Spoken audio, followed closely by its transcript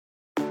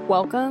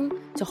Welcome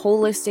to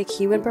Holistic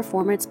Human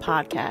Performance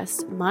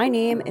Podcast. My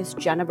name is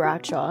Jenna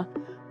Bradshaw,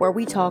 where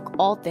we talk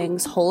all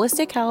things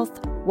holistic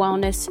health,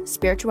 wellness,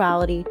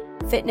 spirituality,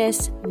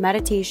 fitness,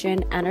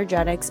 meditation,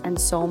 energetics, and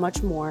so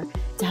much more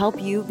to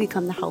help you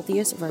become the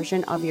healthiest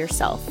version of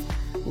yourself.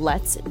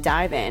 Let's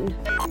dive in.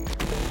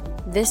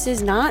 This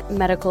is not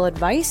medical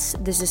advice.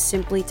 This is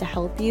simply to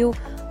help you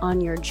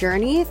on your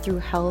journey through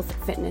health,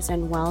 fitness,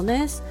 and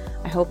wellness.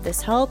 I hope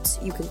this helps.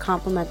 You can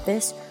complement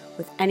this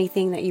with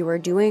anything that you are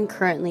doing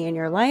currently in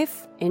your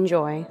life.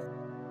 Enjoy.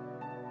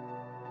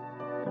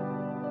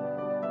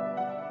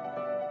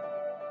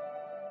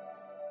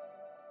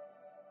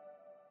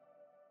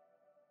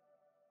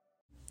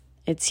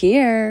 It's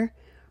here.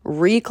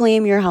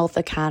 Reclaim Your Health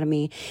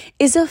Academy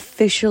is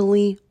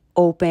officially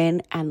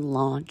open and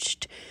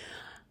launched.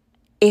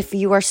 If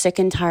you are sick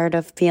and tired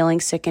of feeling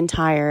sick and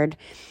tired,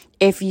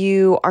 if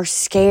you are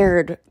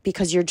scared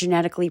because you're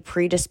genetically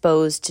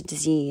predisposed to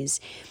disease,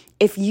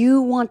 if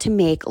you want to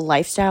make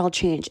lifestyle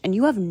change and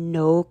you have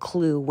no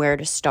clue where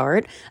to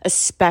start,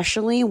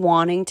 especially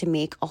wanting to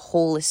make a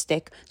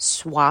holistic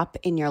swap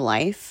in your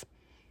life,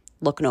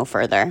 look no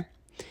further.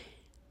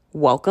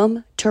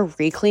 Welcome to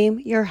Reclaim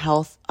Your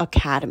Health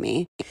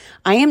Academy.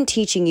 I am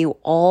teaching you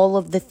all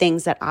of the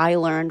things that I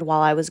learned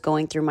while I was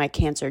going through my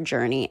cancer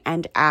journey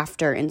and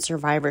after in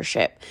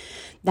survivorship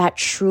that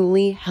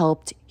truly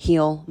helped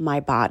heal my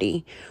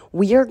body.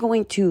 We are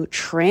going to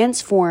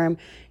transform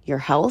your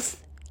health,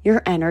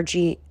 your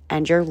energy,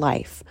 and your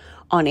life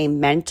on a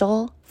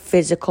mental,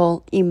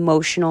 physical,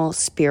 emotional,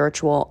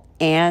 spiritual,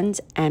 and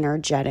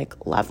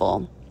energetic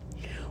level.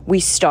 We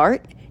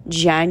start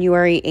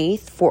January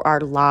 8th for our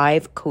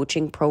live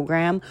coaching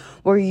program,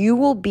 where you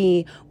will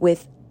be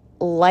with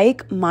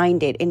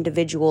like-minded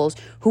individuals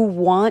who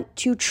want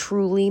to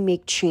truly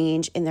make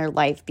change in their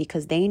life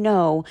because they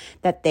know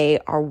that they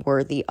are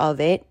worthy of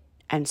it,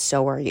 and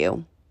so are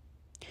you.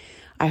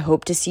 I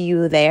hope to see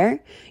you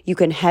there. You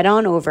can head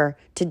on over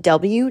to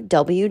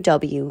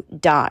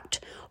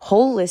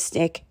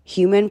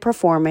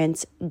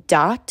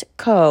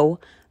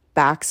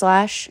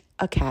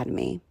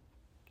www.holistichumanperformance.co/academy.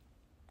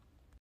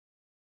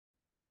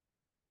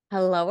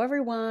 Hello,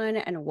 everyone,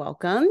 and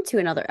welcome to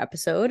another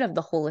episode of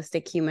the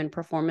Holistic Human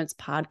Performance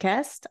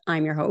Podcast.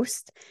 I'm your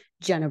host,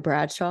 Jenna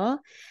Bradshaw.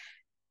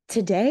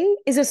 Today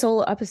is a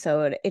solo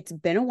episode. It's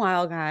been a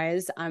while,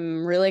 guys.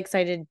 I'm really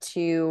excited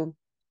to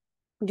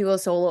do a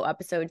solo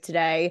episode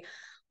today.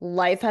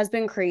 Life has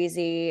been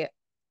crazy.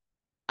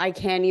 I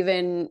can't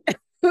even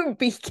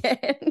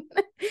begin.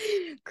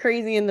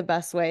 Crazy in the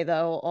best way,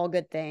 though. All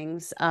good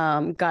things.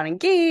 Got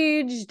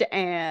engaged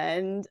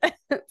and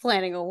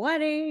planning a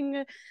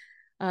wedding.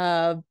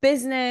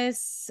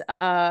 Business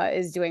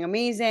is doing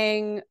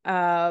amazing.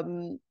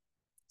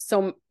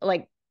 So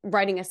like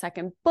writing a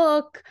second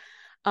book,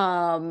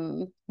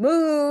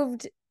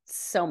 moved,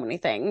 so many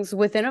things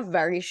within a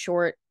very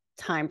short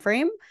time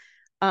frame.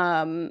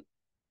 And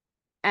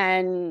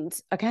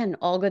again,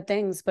 all good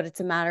things, but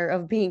it's a matter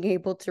of being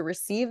able to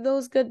receive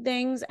those good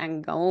things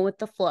and going with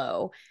the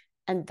flow.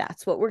 And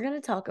that's what we're going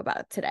to talk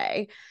about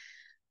today.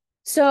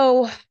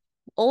 So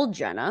old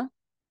Jenna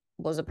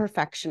was a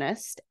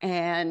perfectionist,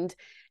 and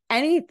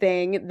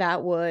anything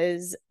that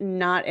was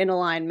not in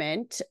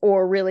alignment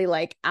or really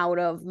like out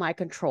of my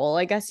control,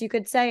 I guess you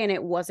could say, and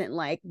it wasn't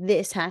like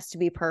this has to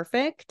be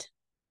perfect,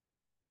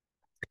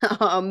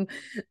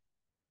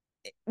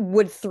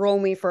 would throw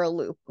me for a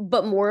loop,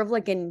 but more of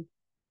like an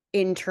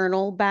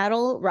internal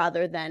battle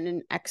rather than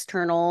an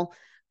external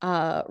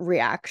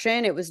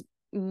reaction. It was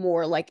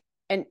more like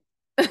an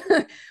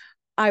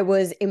I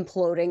was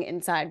imploding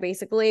inside,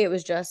 basically. It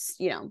was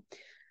just,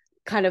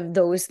 kind of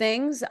those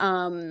things.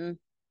 I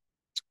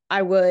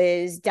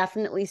was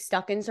definitely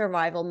stuck in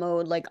survival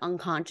mode, like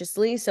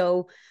unconsciously.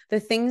 So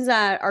the things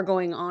that are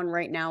going on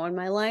right now in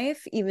my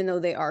life, even though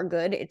they are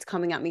good, it's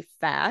coming at me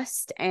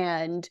fast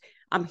and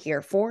I'm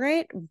here for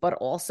it. But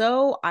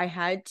also I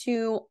had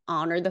to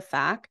honor the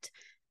fact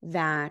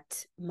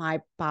that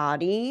my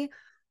body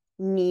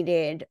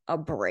needed a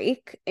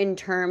break, in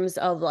terms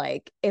of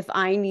like if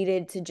I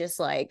needed to just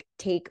like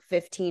take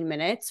 15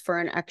 minutes for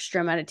an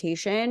extra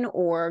meditation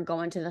or go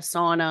into the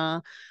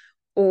sauna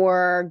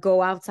or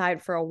go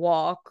outside for a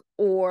walk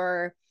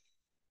or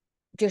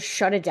just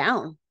shut it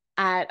down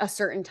at a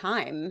certain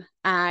time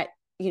at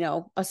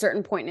a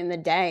certain point in the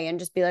day and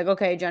just be like,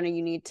 okay, Jenna,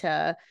 you need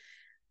to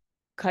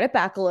cut it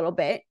back a little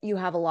bit. You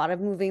have a lot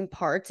of moving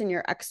parts in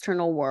your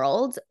external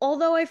world,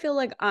 although I feel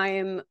like I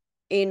am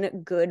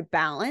in good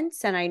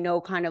balance and I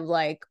know kind of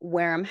like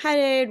where I'm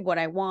headed, what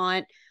I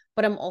want,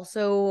 but I'm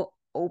also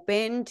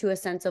open to a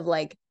sense of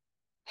like,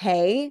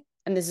 hey,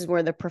 and this is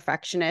where the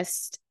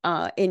perfectionist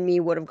in me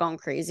would have gone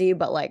crazy,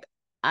 but like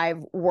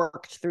I've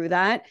worked through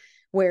that,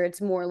 where it's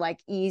more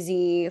like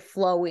easy,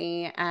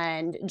 flowy,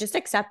 and just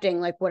accepting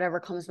like whatever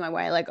comes my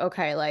way. Like,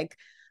 okay, like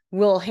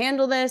we'll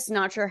handle this,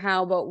 not sure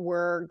how, but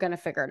we're gonna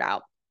figure it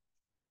out.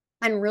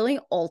 And really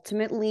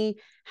ultimately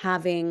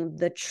having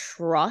the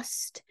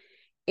trust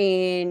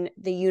in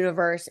the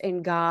universe,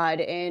 in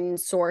God, in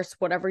source,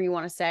 whatever you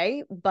want to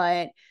say,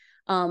 but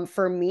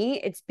For me,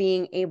 it's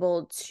being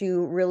able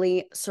to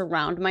really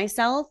surround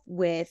myself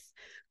with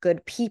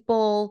good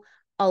people,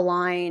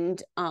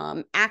 aligned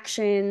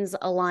actions,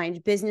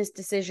 aligned business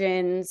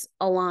decisions,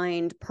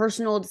 aligned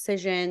personal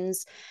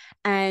decisions,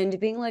 and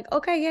being like,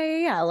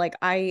 okay, yeah, like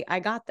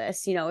I got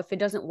this. You know, if it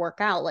doesn't work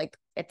out, like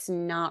it's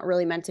not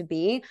really meant to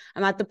be.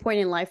 I'm at the point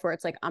in life where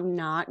it's like I'm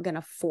not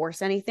gonna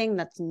force anything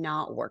that's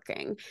not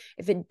working.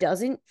 If it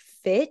doesn't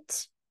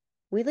fit,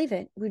 we leave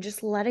it. We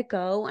just let it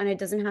go, and it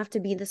doesn't have to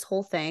be this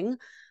whole thing.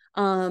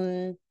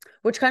 Um,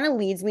 which kind of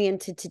leads me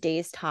into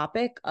today's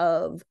topic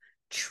of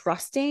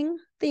trusting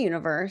the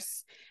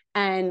universe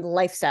and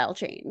lifestyle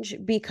change,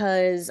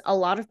 because a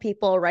lot of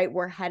people, right,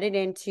 we're headed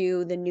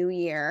into the new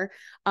year.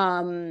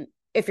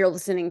 If you're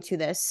listening to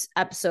this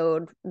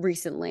episode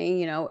recently,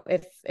 you know,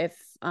 if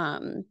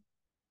on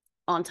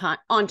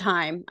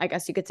time, I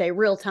guess you could say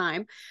real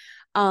time.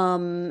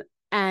 And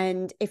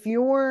if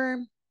you're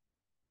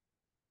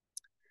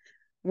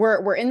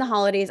we're in the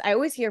holidays. I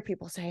always hear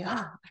people say, "Oh,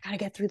 I got to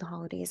get through the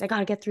holidays. I got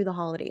to get through the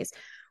holidays."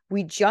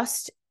 We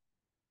just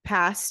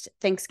passed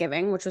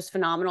Thanksgiving, which was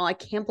phenomenal. I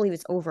can't believe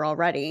it's over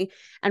already,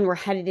 and we're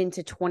headed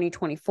into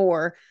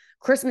 2024.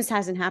 Christmas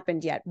hasn't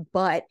happened yet,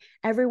 but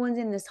everyone's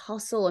in this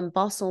hustle and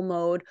bustle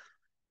mode,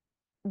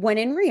 when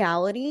in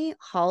reality,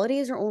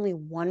 holidays are only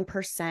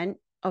 1%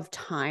 of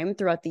time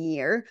throughout the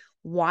year.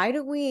 Why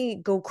do we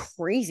go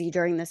crazy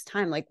during this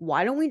time? Like,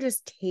 why don't we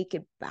just take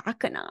it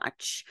back a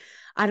notch?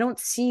 I don't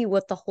see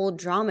what the whole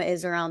drama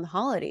is around the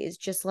holidays.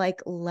 Just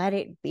like let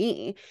it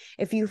be.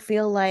 If you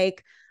feel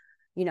like,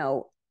 you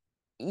know,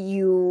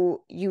 you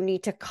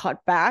need to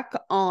cut back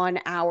on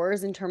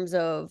hours in terms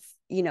of,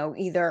 you know,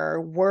 either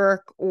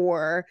work,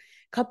 or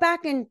cut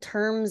back in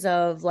terms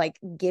of like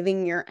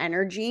giving your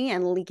energy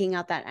and leaking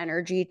out that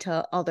energy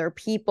to other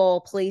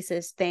people,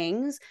 places,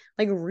 things,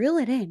 like reel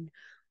it in.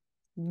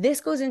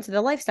 This goes into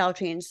the lifestyle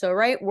change. So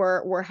right,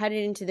 we're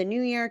headed into the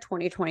new year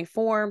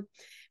 2024.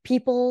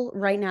 People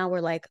right now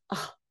were like,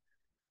 oh,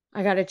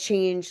 I gotta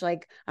change.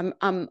 Like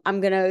I'm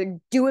gonna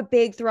do it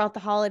big throughout the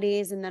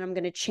holidays, and then I'm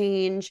gonna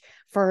change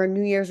for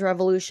New Year's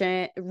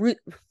resolution,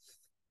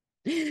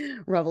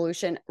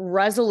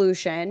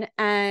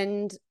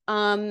 and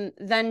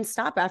then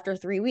stop after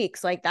 3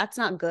 weeks. Like that's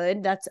not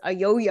good. That's a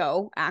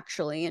yo-yo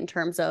actually, in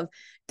terms of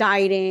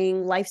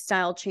dieting,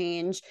 lifestyle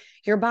change.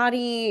 Your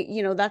body,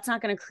 you know, that's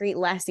not gonna create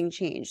lasting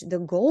change. The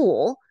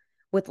goal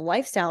with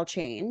lifestyle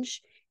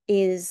change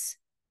is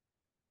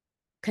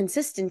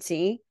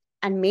consistency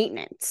and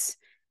maintenance,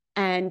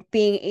 and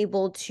being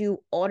able to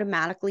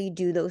automatically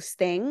do those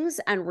things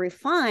and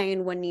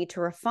refine when need to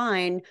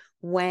refine,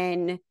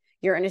 when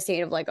you're in a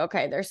state of like,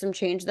 okay, there's some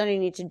change that I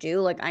need to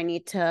do. Like I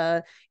need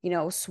to, you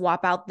know,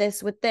 swap out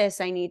this with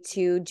this. I need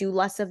to do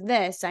less of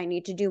this. I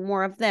need to do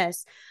more of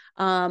this.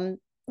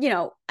 You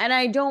know, and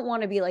I don't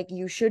want to be like,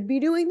 you should be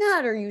doing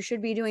that or you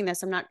should be doing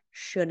this. I'm not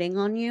shooting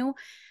on you.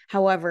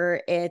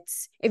 However,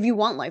 it's, if you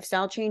want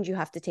lifestyle change, you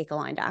have to take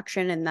aligned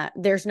action, and that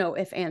there's no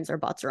ifs, ands, or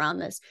buts around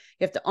this.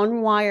 You have to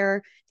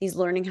unwire these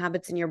learning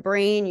habits in your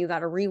brain. You got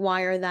to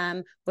rewire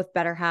them with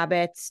better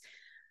habits.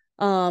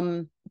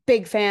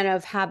 Big fan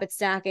of habit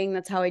stacking.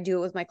 That's how I do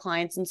it with my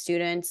clients and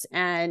students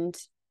and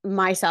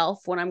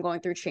myself when I'm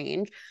going through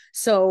change.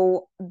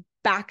 So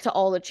back to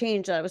all the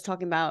change that I was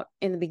talking about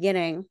in the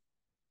beginning,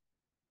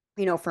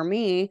 you know, for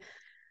me,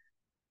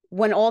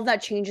 when all of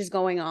that change is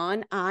going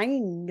on, I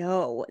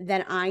know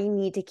that I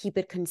need to keep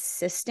it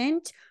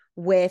consistent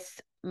with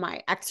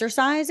my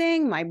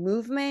exercising, my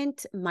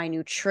movement, my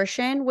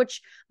nutrition,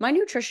 which my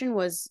nutrition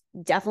was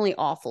definitely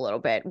off a little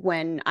bit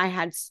when I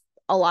had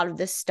a lot of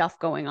this stuff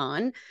going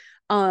on.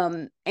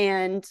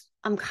 And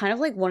I'm kind of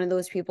like one of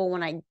those people,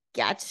 when I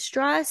get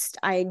stressed,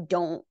 I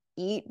don't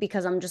eat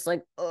because I'm just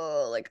like,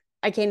 oh, like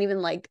I can't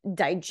even like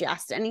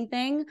digest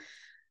anything.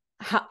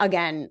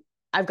 Again,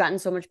 I've gotten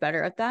so much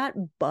better at that,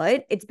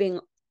 but it's being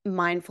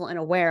mindful and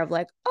aware of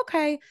like,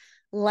 okay,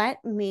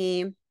 let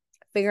me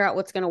figure out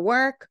what's going to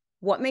work,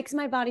 what makes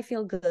my body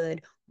feel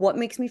good, what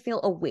makes me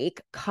feel awake,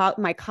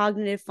 my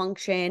cognitive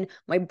function,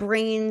 my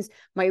brains,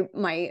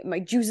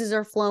 my juices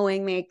are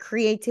flowing, my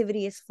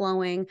creativity is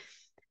flowing,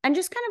 and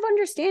just kind of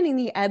understanding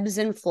the ebbs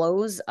and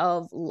flows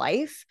of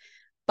life.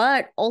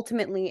 But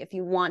ultimately, if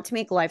you want to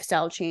make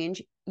lifestyle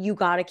change, you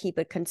got to keep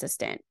it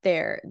consistent.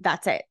 There,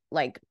 that's it.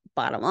 Like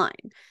bottom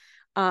line.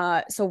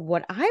 So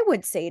what I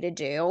would say to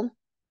do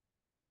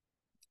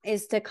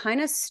is to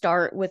kind of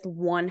start with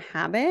one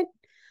habit,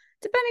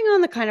 depending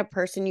on the kind of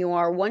person you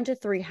are, 1 to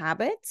 3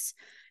 habits.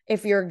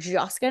 If you're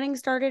just getting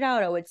started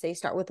out, I would say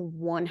start with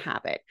one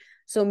habit.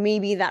 So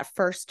maybe that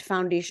first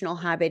foundational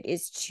habit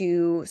is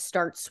to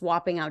start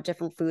swapping out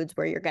different foods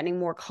where you're getting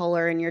more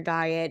color in your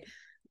diet,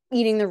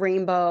 eating the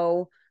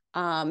rainbow.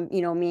 You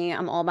know me,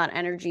 I'm all about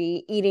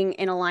energy, eating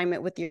in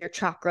alignment with your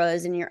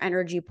chakras and your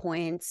energy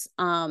points.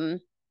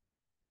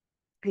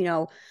 You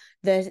know,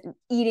 the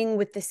eating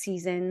with the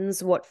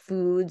seasons, what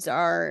foods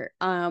are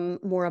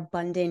more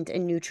abundant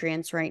in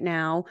nutrients right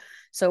now.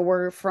 So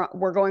we're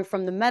going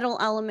from the metal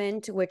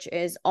element, which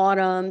is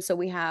autumn. So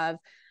we have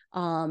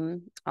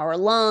our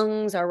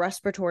lungs, our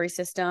respiratory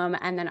system,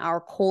 and then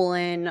our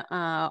colon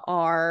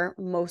are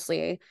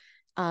mostly,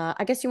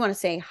 I guess you want to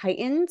say,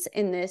 heightened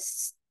in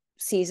this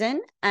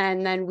season.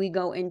 And then we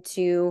go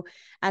into,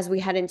 as we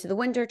head into the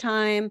winter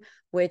time,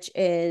 which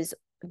is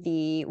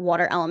the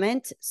water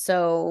element.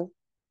 So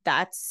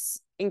that's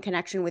in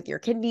connection with your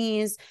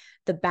kidneys,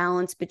 the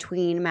balance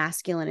between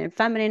masculine and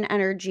feminine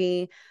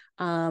energy.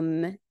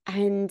 And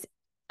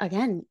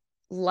again,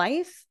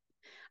 life,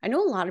 I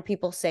know a lot of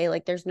people say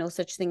like there's no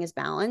such thing as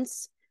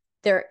balance.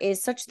 There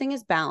is such thing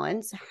as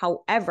balance.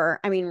 However,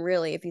 I mean,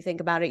 really, if you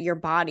think about it, your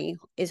body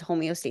is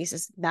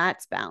homeostasis.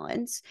 That's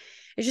balance.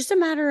 It's just a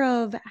matter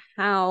of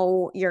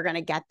how you're going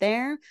to get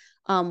there,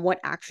 what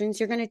actions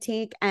you're going to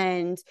take.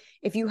 And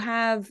if you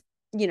have,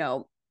 you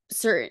know,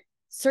 certain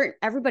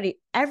everybody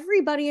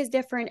is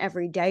different.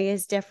 Every day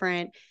is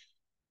different.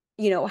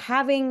 You know,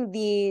 having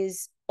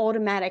these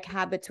automatic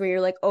habits where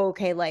you're like, oh,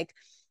 okay, like,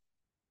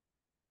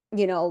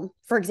 you know,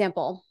 for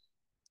example,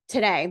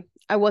 today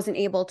I wasn't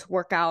able to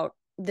work out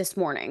this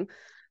morning,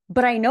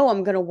 but I know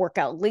I'm going to work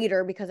out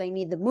later because I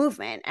need the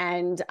movement.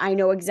 And I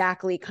know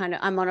exactly kind of,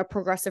 I'm on a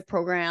progressive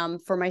program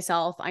for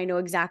myself. I know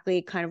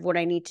exactly kind of what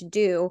I need to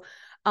do.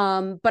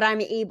 But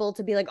I'm able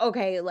to be like,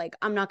 okay, like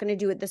I'm not going to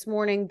do it this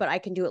morning, but I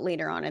can do it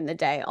later on in the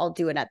day. I'll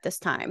do it at this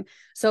time.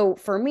 So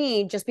for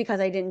me, just because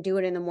I didn't do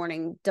it in the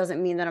morning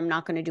doesn't mean that I'm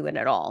not going to do it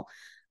at all.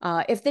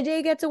 If the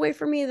day gets away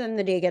from me, then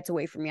the day gets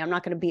away from me. I'm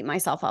not going to beat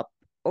myself up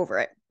over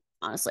it,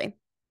 honestly.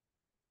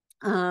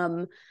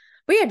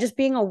 But yeah, just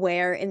being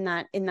aware in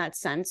that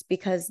sense,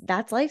 because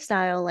that's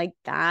lifestyle. Like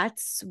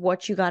that's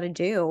what you got to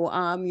do.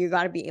 You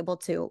got to be able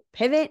to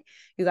pivot.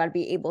 You got to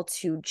be able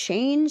to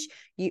change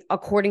you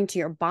according to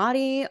your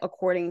body,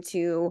 according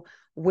to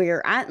where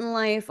you're at in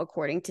life,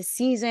 according to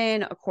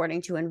season,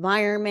 according to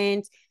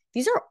environment.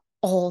 These are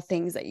all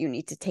things that you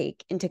need to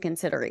take into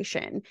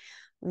consideration.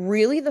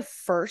 Really, the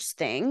first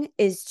thing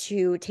is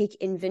to take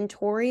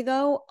inventory,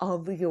 though,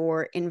 of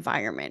your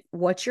environment.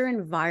 What's your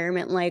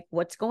environment like?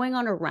 What's going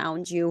on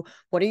around you?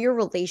 What are your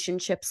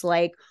relationships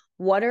like?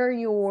 What are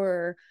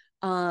your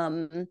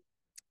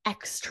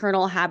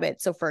external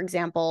habits? So, for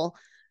example,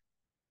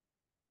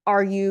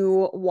 are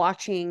you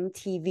watching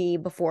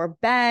TV before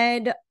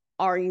bed?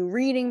 Are you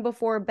reading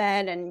before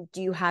bed? And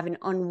do you have an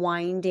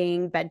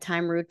unwinding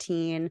bedtime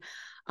routine?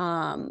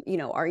 You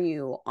know, are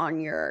you on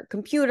your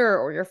computer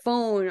or your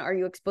phone? Are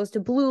you exposed to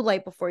blue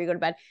light before you go to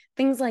bed?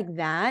 Things like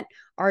that.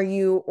 Are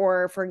you,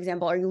 or for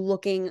example, are you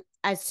looking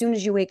as soon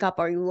as you wake up,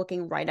 are you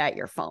looking right at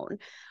your phone?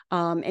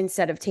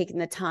 Instead of taking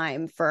the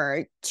time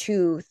for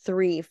 2,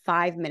 3,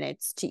 5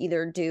 minutes to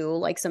either do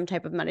like some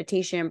type of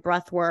meditation,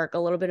 breath work, a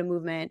little bit of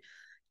movement,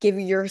 give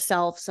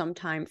yourself some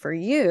time for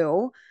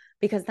you,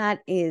 because that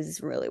is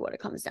really what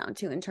it comes down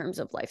to in terms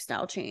of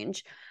lifestyle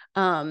change.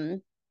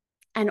 And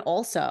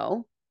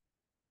also,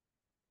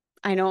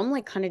 I know I'm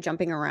like kind of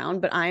jumping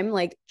around, but I'm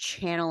like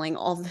channeling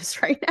all of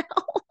this right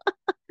now.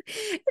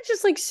 It's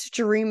just like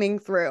streaming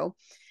through.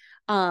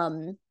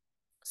 Um,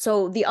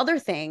 so the other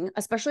thing,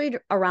 especially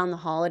around the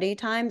holiday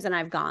times, and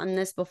I've gotten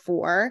this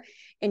before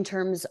in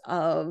terms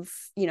of,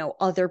 you know,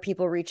 other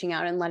people reaching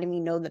out and letting me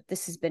know that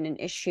this has been an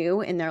issue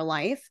in their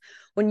life.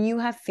 When you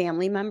have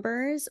family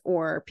members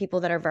or people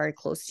that are very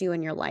close to you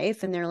in your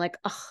life, and they're like,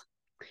 oh,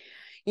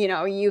 you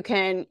know, you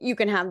can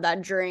have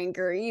that drink,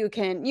 or you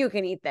can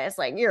eat this,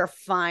 like you're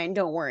fine,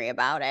 don't worry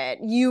about it.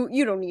 You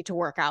don't need to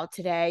work out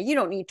today. You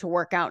don't need to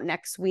work out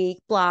next week,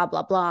 blah,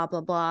 blah, blah,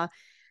 blah, blah.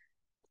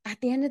 At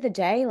the end of the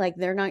day, like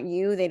they're not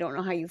you. They don't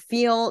know how you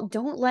feel.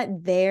 Don't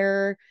let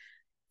their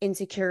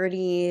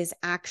insecurities,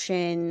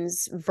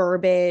 actions,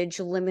 verbiage,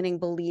 limiting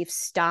beliefs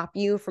stop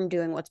you from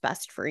doing what's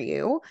best for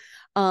you.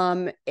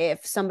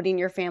 If somebody in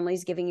your family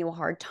is giving you a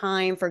hard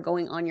time for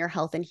going on your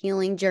health and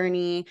healing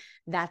journey,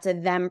 that's a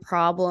them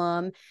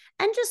problem.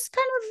 And just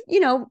kind of, you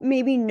know,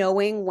 maybe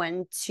knowing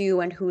when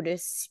to and who to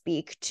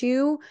speak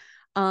to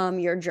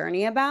your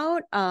journey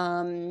about.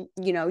 You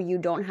know, you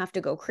don't have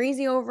to go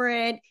crazy over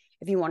it.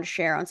 If you want to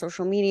share on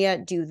social media,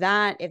 do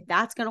that. If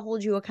that's going to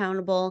hold you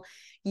accountable,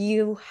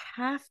 you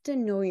have to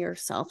know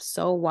yourself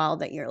so well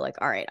that you're like,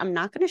 all right, I'm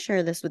not going to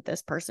share this with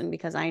this person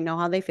because I know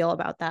how they feel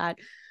about that.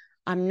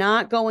 I'm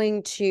not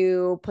going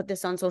to put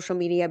this on social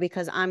media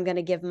because I'm going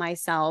to give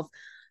myself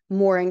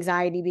more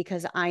anxiety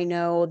because I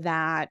know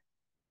that,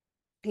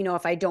 you know,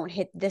 if I don't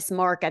hit this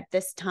mark at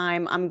this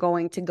time, I'm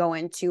going to go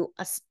into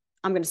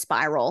I'm going to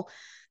spiral,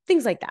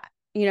 things like that.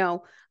 You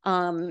know,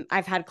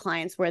 I've had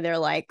clients where they're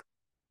like,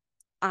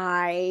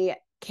 I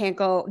can't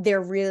go, they're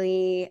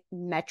really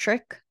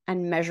metric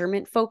and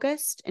measurement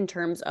focused in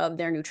terms of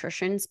their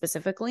nutrition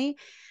specifically.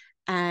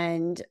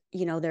 And,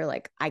 you know, they're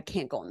like, I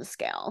can't go on the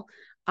scale.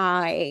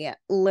 I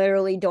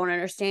literally don't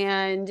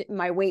understand.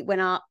 My weight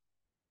went up,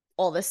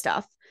 all this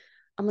stuff.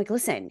 I'm like,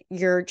 listen,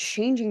 you're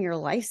changing your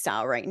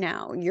lifestyle right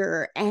now.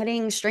 You're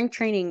adding strength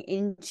training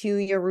into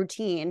your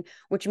routine,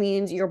 which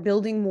means you're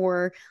building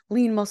more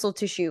lean muscle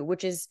tissue,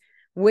 which is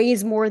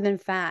weighs more than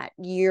fat.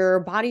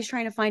 Your body's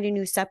trying to find a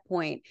new set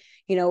point.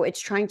 You know, it's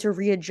trying to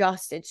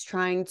readjust. It's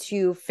trying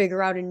to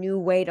figure out a new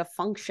way to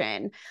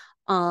function.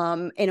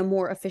 in a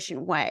more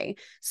efficient way.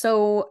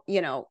 So,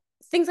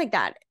 things like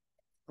that.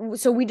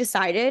 So we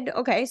decided,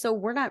 okay, so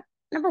we're not,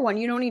 number one,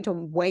 you don't need to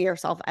weigh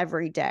yourself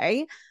every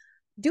day.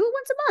 Do it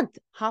once a month.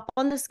 Hop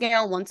on the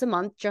scale once a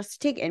month just to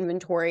take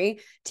inventory,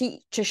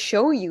 to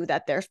show you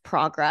that there's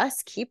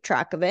progress. Keep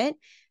track of it.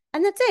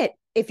 And that's it.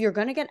 If you're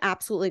going to get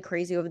absolutely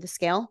crazy over the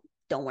scale,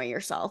 don't weigh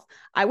yourself.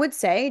 I would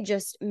say,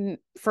 just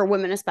for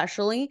women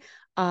especially,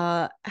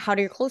 how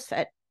do your clothes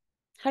fit?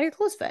 How do your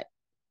clothes fit?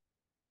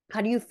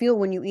 How do you feel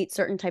when you eat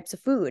certain types of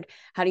food?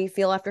 How do you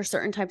feel after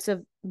certain types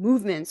of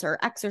movements or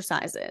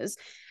exercises?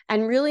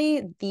 And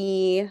really,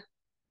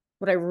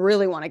 what I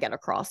really want to get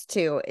across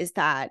too is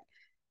that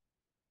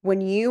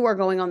when you are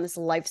going on this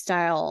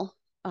lifestyle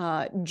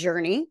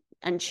journey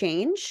and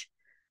change,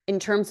 in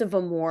terms of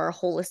a more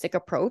holistic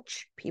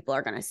approach, people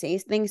are going to say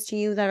things to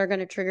you that are going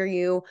to trigger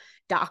you.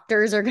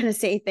 Doctors are going to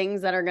say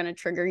things that are going to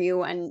trigger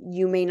you, and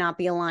you may not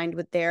be aligned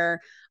with their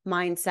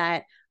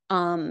mindset.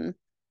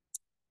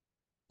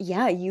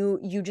 Yeah,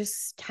 you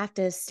just have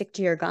to stick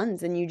to your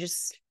guns, and you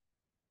just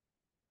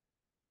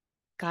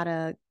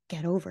gotta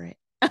get over it.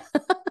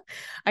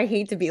 I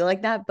hate to be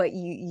like that, but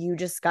you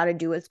just gotta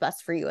do what's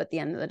best for you at the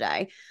end of the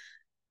day.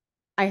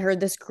 I heard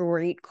this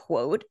great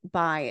quote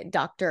by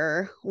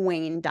Dr.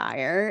 Wayne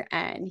Dyer,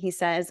 and he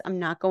says,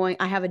 I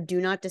have a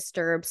do not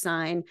disturb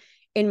sign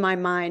in my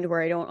mind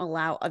where I don't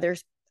allow other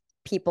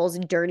people's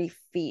dirty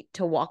feet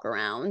to walk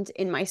around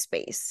in my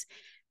space.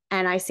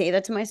 And I say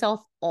that to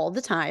myself all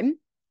the time.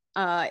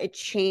 It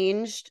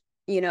changed,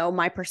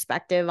 my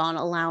perspective on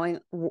allowing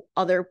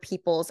other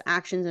people's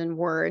actions and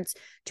words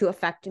to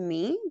affect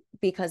me,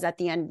 because at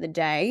the end of the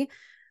day,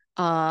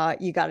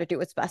 you got to do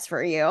what's best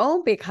for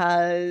you,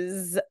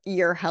 because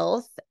your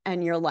health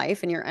and your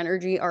life and your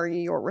energy are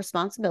your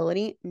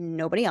responsibility,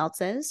 nobody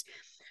else's.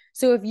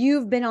 So if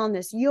you've been on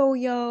this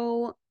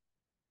yo-yo,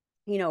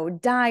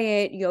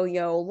 diet,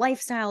 yo-yo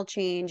lifestyle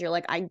change, you're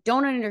like, I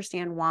don't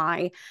understand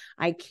why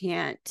I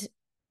can't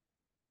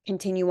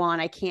continue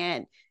on, I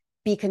can't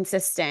be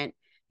consistent.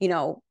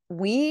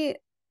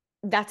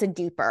 That's a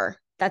deeper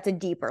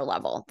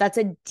level. That's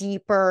a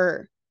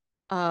deeper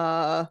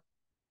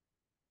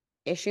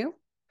issue,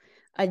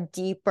 a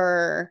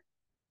deeper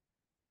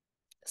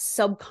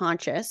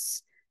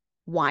subconscious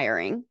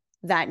wiring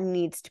that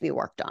needs to be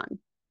worked on.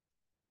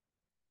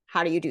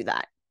 How do you do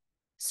that?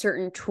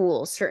 Certain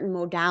tools, certain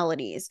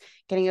modalities,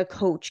 getting a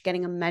coach,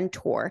 getting a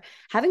mentor,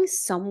 having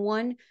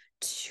someone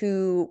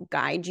to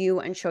guide you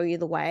and show you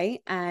the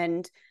way,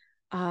 and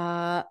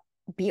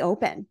be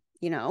open,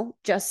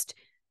 just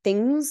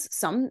things,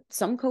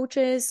 some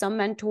coaches, some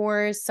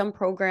mentors, some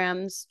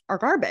programs are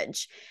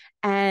garbage.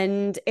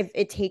 And if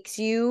it takes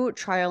you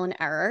trial and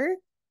error,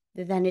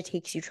 then it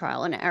takes you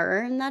trial and error,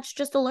 and that's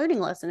just a learning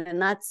lesson,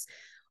 and that's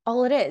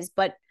all it is.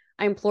 But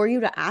I implore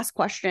you to ask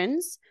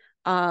questions,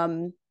 be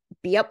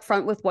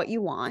upfront with what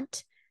you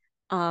want,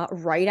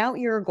 write out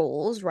your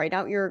goals, write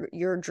out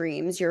your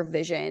dreams, your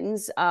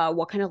visions,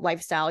 what kind of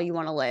lifestyle you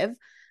want to live.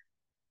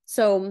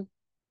 So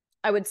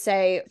I would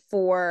say,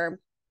 for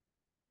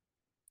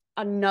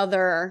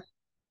another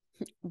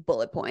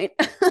bullet point,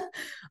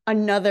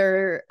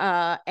 another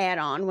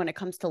add-on when it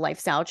comes to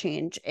lifestyle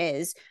change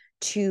is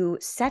to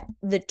set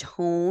the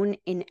tone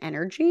in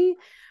energy,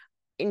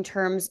 in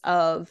terms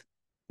of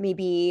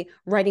maybe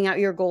writing out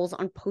your goals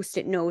on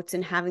Post-it notes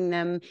and having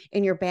them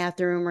in your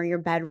bathroom or your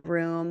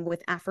bedroom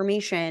with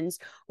affirmations.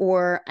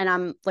 And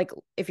I'm like,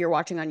 if you're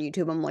watching on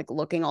YouTube, I'm like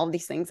looking all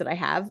these things that I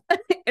have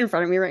in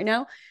front of me right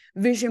now.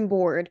 Vision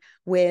board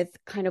with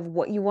kind of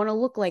what you want to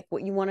look like,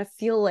 what you want to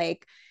feel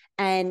like,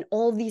 and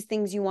all of these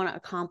things you want to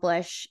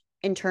accomplish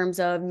in terms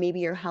of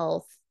maybe your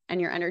health and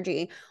your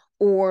energy,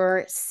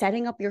 or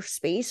setting up your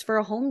space for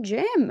a home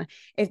gym,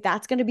 if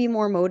that's going to be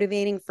more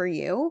motivating for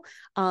you.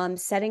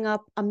 Setting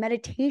up a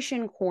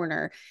meditation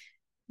corner.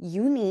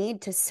 You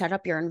need to set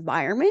up your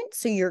environment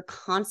so you're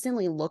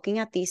constantly looking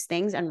at these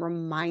things and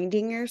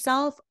reminding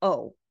yourself,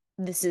 oh,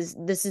 this is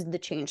the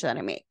change that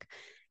I make.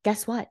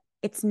 Guess what?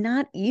 It's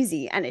not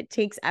easy, and it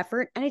takes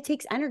effort and it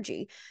takes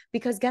energy,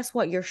 because guess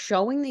what? You're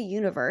showing the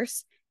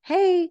universe,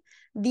 hey,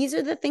 these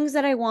are the things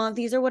that I want.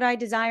 These are what I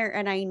desire.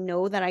 And I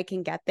know that I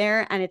can get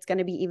there, and it's going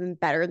to be even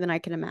better than I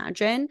can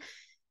imagine.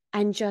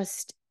 And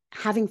just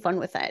having fun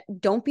with it.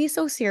 Don't be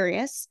so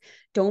serious.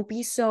 Don't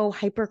be so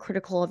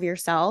hypercritical of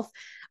yourself.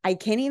 I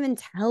can't even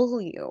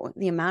tell you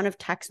the amount of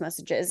text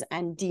messages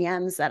and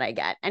DMs that I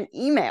get, and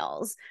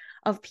emails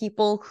of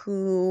people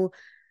who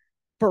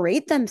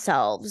berate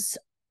themselves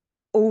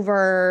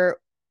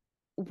over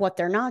what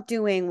they're not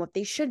doing, what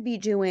they should be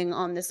doing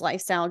on this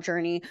lifestyle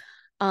journey.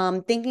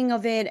 Thinking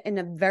of it in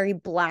a very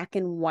black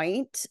and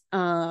white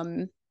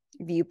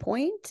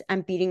viewpoint,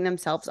 and beating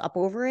themselves up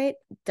over it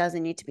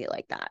doesn't need to be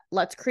like that.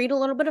 Let's create a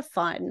little bit of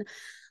fun.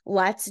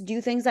 Let's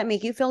do things that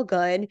make you feel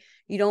good.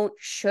 You don't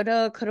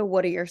shoulda, coulda,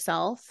 woulda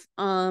yourself,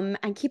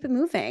 and keep it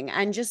moving.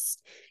 And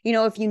just,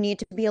 if you need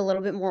to be a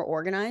little bit more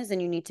organized, then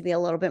you need to be a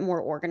little bit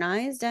more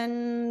organized,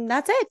 and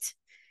that's it.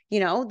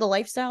 The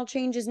lifestyle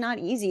change is not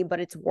easy, but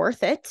it's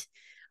worth it.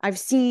 I've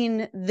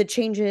seen the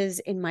changes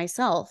in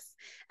myself.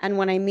 And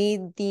when I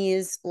made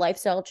these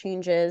lifestyle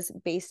changes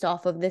based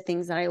off of the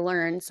things that I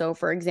learned, so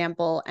for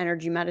example,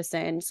 energy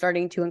medicine,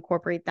 starting to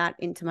incorporate that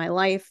into my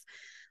life,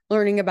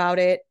 learning about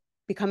it,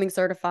 becoming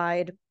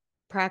certified,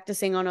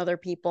 practicing on other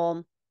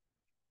people,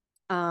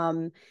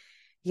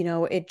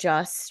 it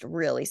just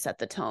really set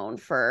the tone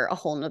for a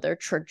whole nother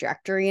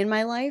trajectory in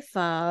my life,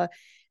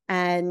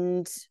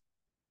 and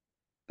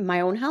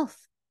my own health.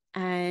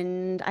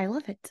 And I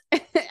love it.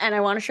 And I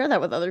want to share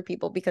that with other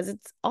people because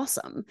it's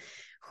awesome.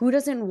 Who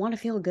doesn't want to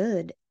feel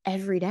good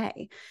every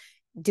day?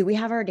 Do we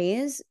have our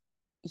days?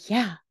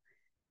 Yeah.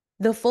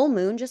 The full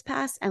moon just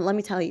passed. And let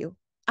me tell you,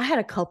 I had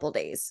a couple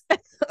days.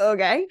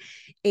 Okay.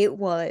 It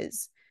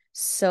was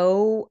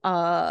so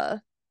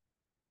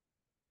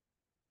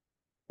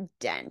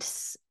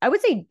dense. I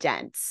would say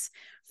dense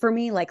for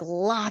me, like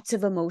lots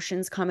of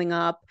emotions coming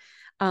up.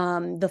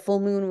 The full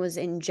moon was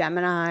in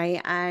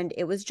Gemini, and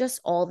it was just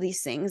all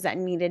these things that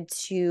needed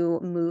to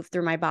move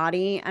through my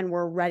body and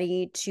were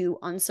ready to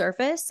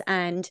unsurface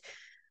and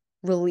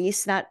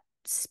release that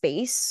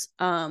space.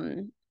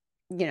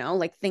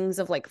 Like things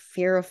of like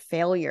fear of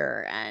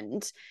failure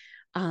and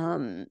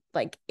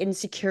like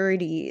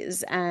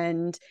insecurities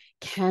and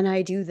can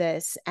I do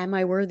this? Am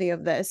I worthy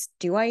of this?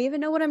 Do I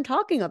even know what I'm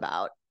talking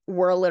about?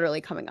 Were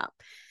literally coming up.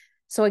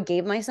 So I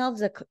gave myself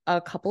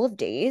a couple of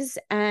days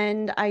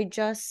and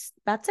that's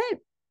it.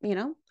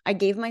 I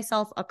gave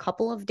myself a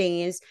couple of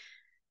days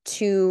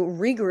to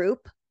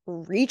regroup,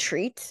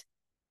 retreat,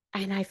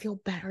 and I feel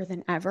better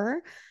than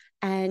ever.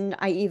 And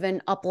I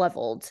even up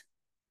leveled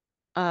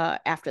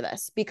after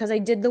this because I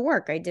did the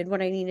work. I did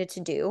what I needed to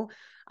do.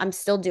 I'm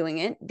still doing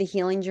it. The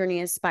healing journey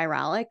is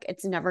spiralic.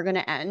 It's never going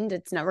to end.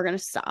 It's never going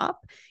to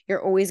stop.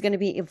 You're always going to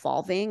be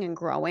evolving and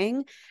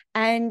growing.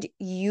 And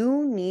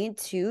you need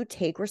to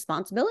take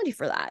responsibility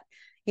for that.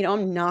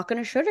 I'm not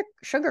going to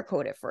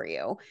sugarcoat it for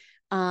you.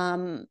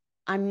 I'm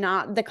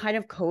not the kind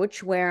of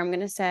coach where I'm going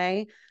to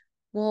say,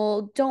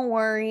 well, don't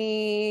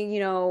worry,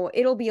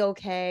 it'll be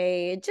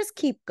okay. Just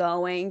keep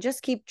going.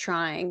 Just keep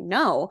trying.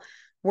 No,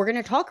 we're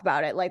going to talk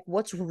about it. Like,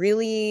 what's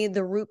really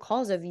the root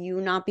cause of you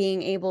not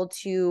being able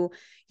to,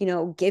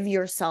 give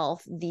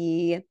yourself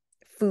the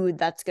food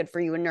that's good for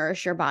you and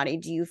nourish your body?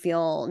 Do you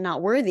feel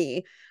not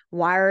worthy?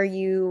 Why are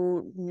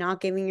you not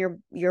giving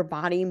your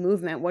body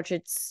movement, which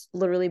it's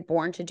literally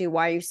born to do?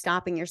 Why are you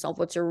stopping yourself?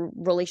 What's your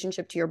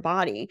relationship to your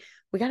body?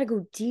 We got to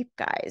go deep,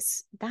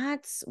 guys.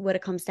 That's what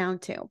it comes down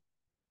to.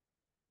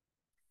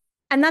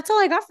 And that's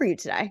all I got for you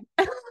today.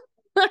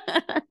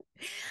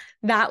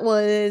 That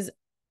was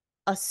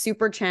a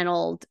super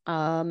channeled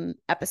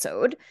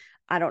episode.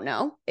 I don't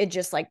know. It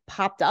just like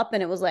popped up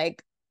and it was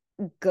like,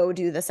 go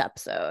do this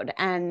episode.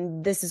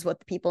 And this is what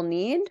the people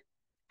need.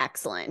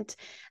 Excellent.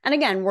 And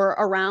again, we're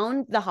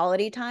around the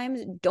holiday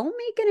times. Don't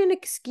make it an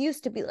excuse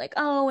to be like,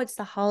 oh, it's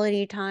the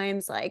holiday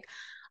times. Like,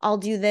 I'll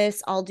do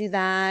this, I'll do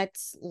that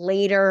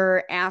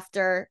later,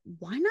 after.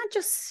 Why not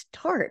just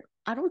start?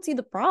 I don't see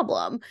the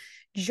problem.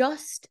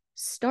 Just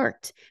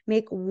start.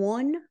 Make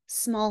one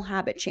small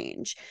habit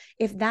change.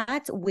 If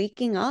that's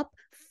waking up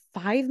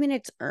 5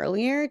 minutes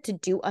earlier to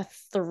do a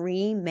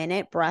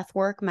 3-minute breath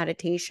work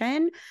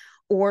meditation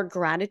or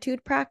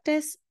gratitude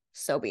practice,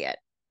 so be it.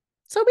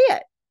 So be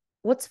it.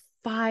 What's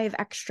 5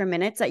 extra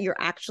minutes that you're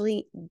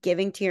actually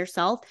giving to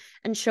yourself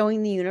and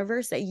showing the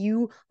universe that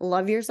you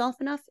love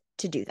yourself enough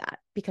to do that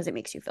because it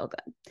makes you feel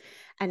good.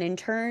 And in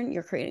turn,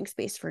 you're creating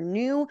space for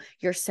new,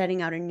 you're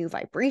setting out a new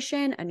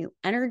vibration, a new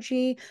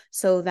energy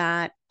so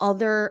that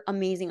other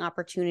amazing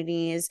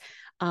opportunities,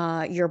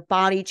 your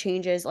body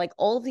changes, like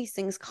all of these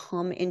things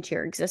come into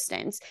your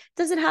existence.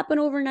 Does it happen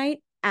overnight?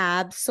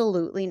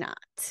 Absolutely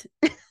not.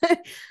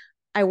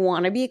 I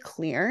want to be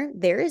clear.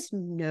 There is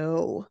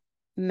no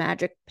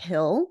magic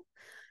pill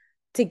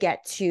to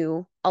get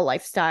to a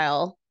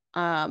lifestyle,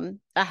 a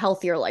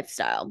healthier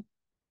lifestyle.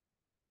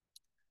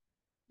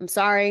 I'm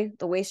sorry,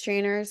 the waist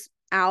trainers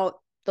out.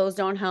 Those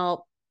don't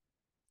help.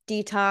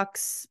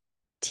 Detox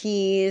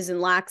teas and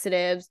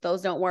laxatives,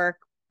 those don't work.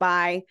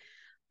 Bye.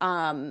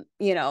 Let's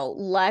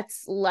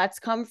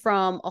come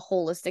from a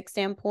holistic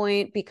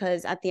standpoint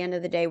because at the end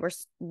of the day,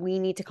 we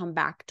need to come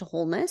back to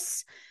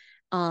wholeness.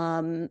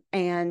 And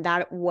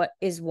that what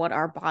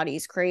our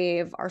bodies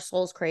crave, our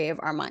souls crave,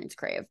 our minds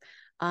crave,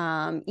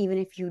 even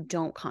if you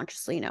don't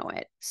consciously know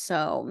it.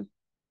 So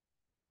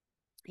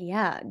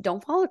yeah,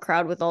 don't follow the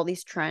crowd with all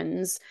these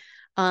trends.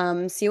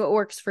 See what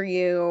works for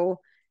you.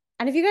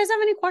 And if you guys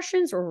have any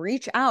questions,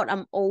 reach out.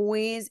 I'm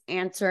always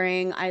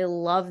answering. I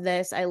love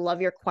this. I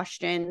love your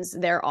questions.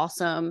 They're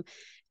awesome.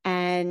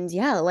 And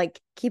yeah, like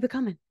keep it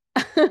coming.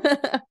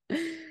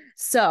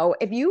 So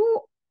if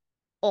you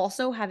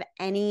also have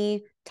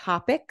any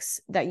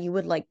topics that you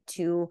would like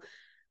to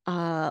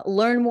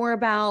learn more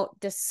about,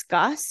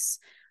 discuss,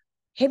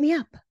 hit me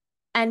up.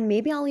 And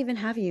maybe I'll even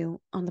have you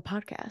on the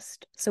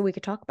podcast so we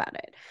could talk about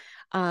it.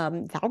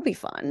 That'll be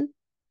fun.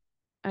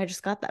 I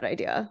just got that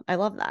idea. I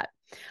love that.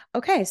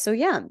 Okay, so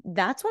yeah,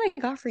 that's what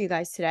I got for you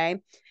guys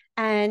today.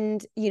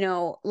 And,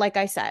 like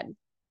I said,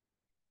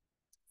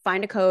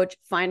 find a coach,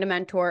 find a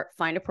mentor,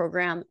 find a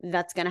program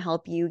that's going to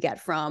help you get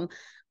from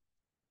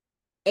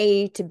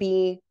A to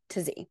B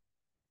to Z.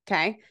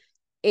 Okay.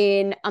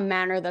 In a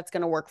manner that's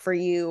going to work for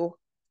you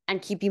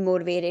and keep you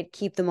motivated,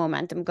 keep the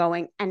momentum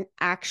going, and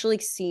actually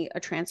see a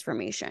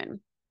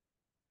transformation.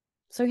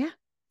 So,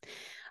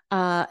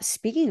 yeah.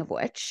 Speaking of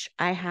which,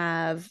 I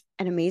have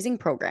an amazing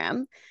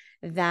program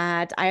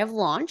that I have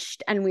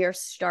launched, and we are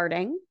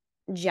starting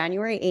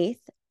January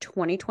 8th,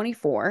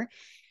 2024.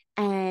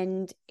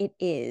 And it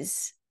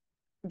is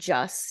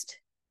just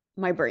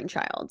my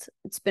brainchild.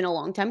 It's been a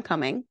long time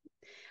coming.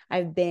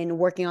 I've been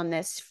working on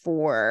this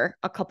for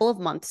a couple of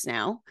months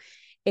now.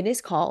 It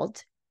is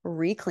called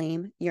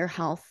Reclaim Your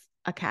Health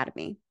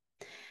Academy.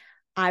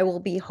 I will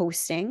be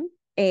hosting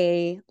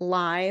a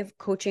live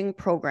coaching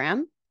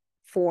program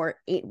for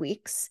 8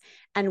 weeks,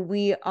 and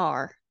we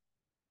are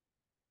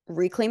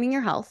reclaiming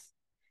your health,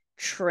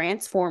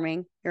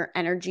 transforming your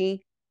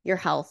energy, your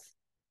health,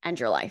 and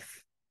your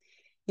life.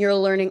 You're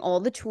learning all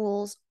the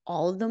tools,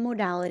 all of the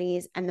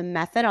modalities, and the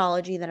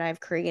methodology that I've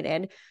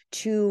created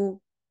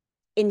to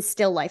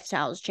instill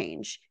lifestyles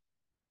change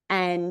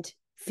and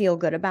feel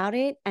good about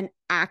it and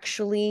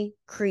actually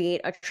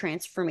create a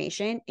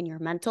transformation in your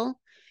mental,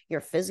 your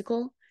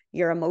physical,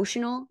 your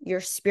emotional, your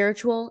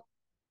spiritual,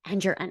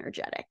 and your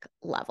energetic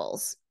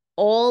levels.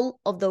 All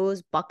of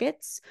those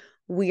buckets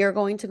we are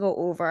going to go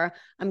over.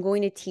 I'm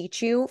going to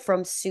teach you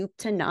from soup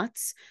to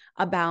nuts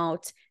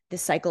about the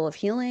cycle of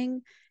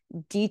healing,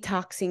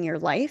 detoxing your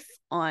life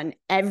on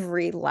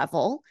every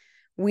level.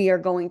 We are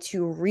going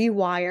to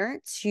rewire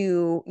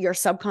to your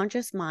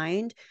subconscious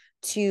mind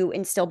to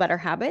instill better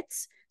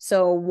habits.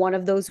 So one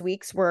of those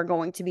weeks, we're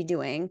going to be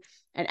doing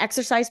an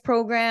exercise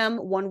program.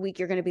 1 week,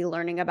 you're going to be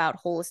learning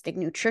about holistic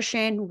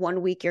nutrition.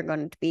 1 week, you're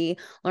going to be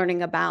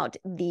learning about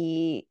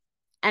the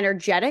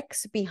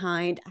energetics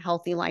behind a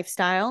healthy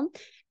lifestyle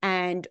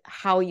and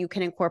how you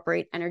can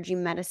incorporate energy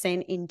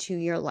medicine into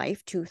your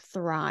life to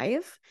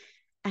thrive.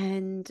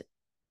 And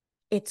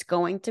it's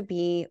going to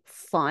be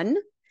fun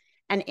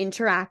and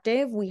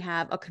interactive. We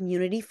have a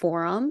community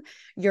forum.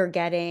 You're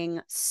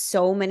getting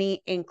so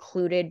many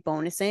included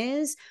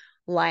bonuses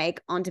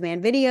like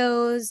on-demand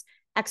videos,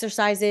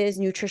 exercises,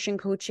 nutrition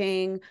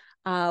coaching.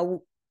 Did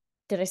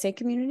I say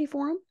community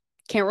forum?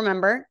 Can't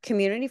remember.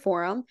 Community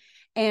forum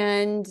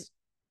and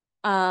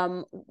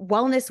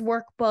wellness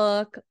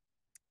workbook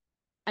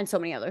and so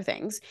many other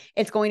things.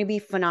 It's going to be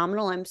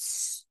phenomenal. I'm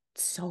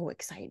so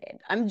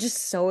excited. I'm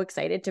just so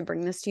excited to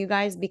bring this to you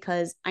guys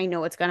because I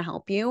know it's going to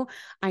help you.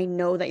 I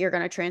know that you're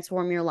going to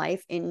transform your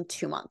life in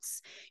 2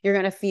 months. You're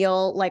going to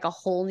feel like a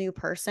whole new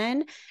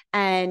person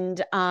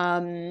and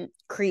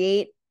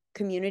create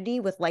community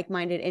with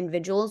like-minded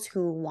individuals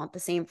who want the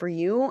same for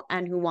you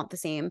and who want the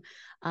same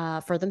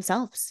for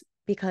themselves,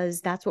 because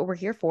that's what we're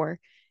here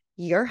for.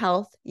 Your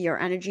health, your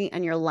energy,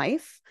 and your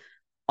life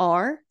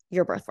are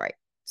your birthright.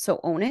 So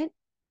own it.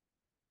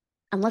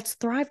 And let's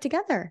thrive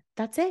together.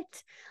 That's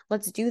it.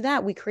 Let's do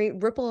that. We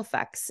create ripple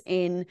effects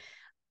in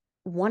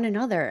one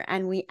another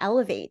and we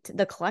elevate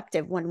the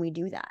collective when we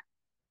do that.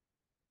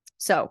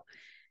 So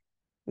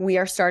we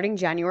are starting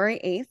January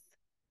 8th.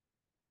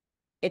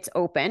 It's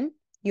open.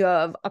 You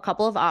have a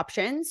couple of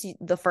options.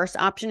 The first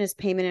option is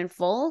payment in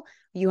full.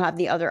 You have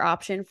the other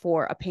option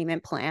for a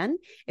payment plan.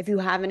 If you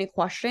have any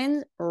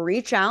questions,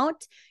 reach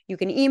out. You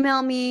can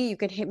email me. You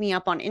can hit me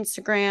up on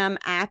Instagram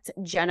at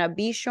Jenna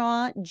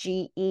Bshaw,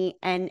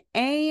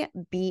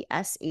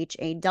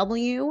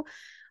 GENABSHAW.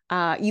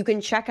 You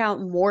can check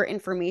out more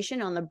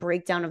information on the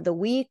breakdown of the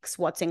weeks,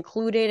 what's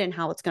included, and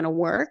how it's going to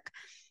work.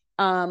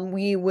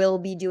 We will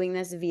be doing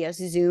this via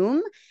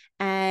Zoom,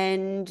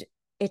 and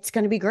it's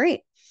going to be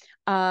great.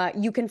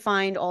 You can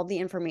find all the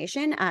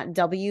information at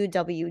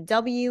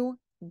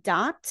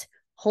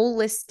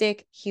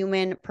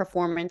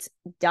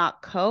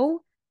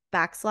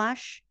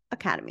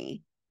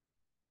www.holistichumanperformance.co/academy.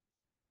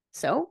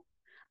 So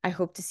I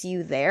hope to see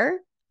you there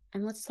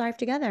and let's thrive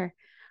together.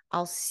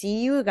 I'll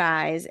see you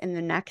guys in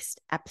the next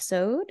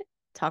episode.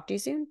 Talk to you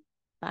soon.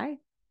 Bye.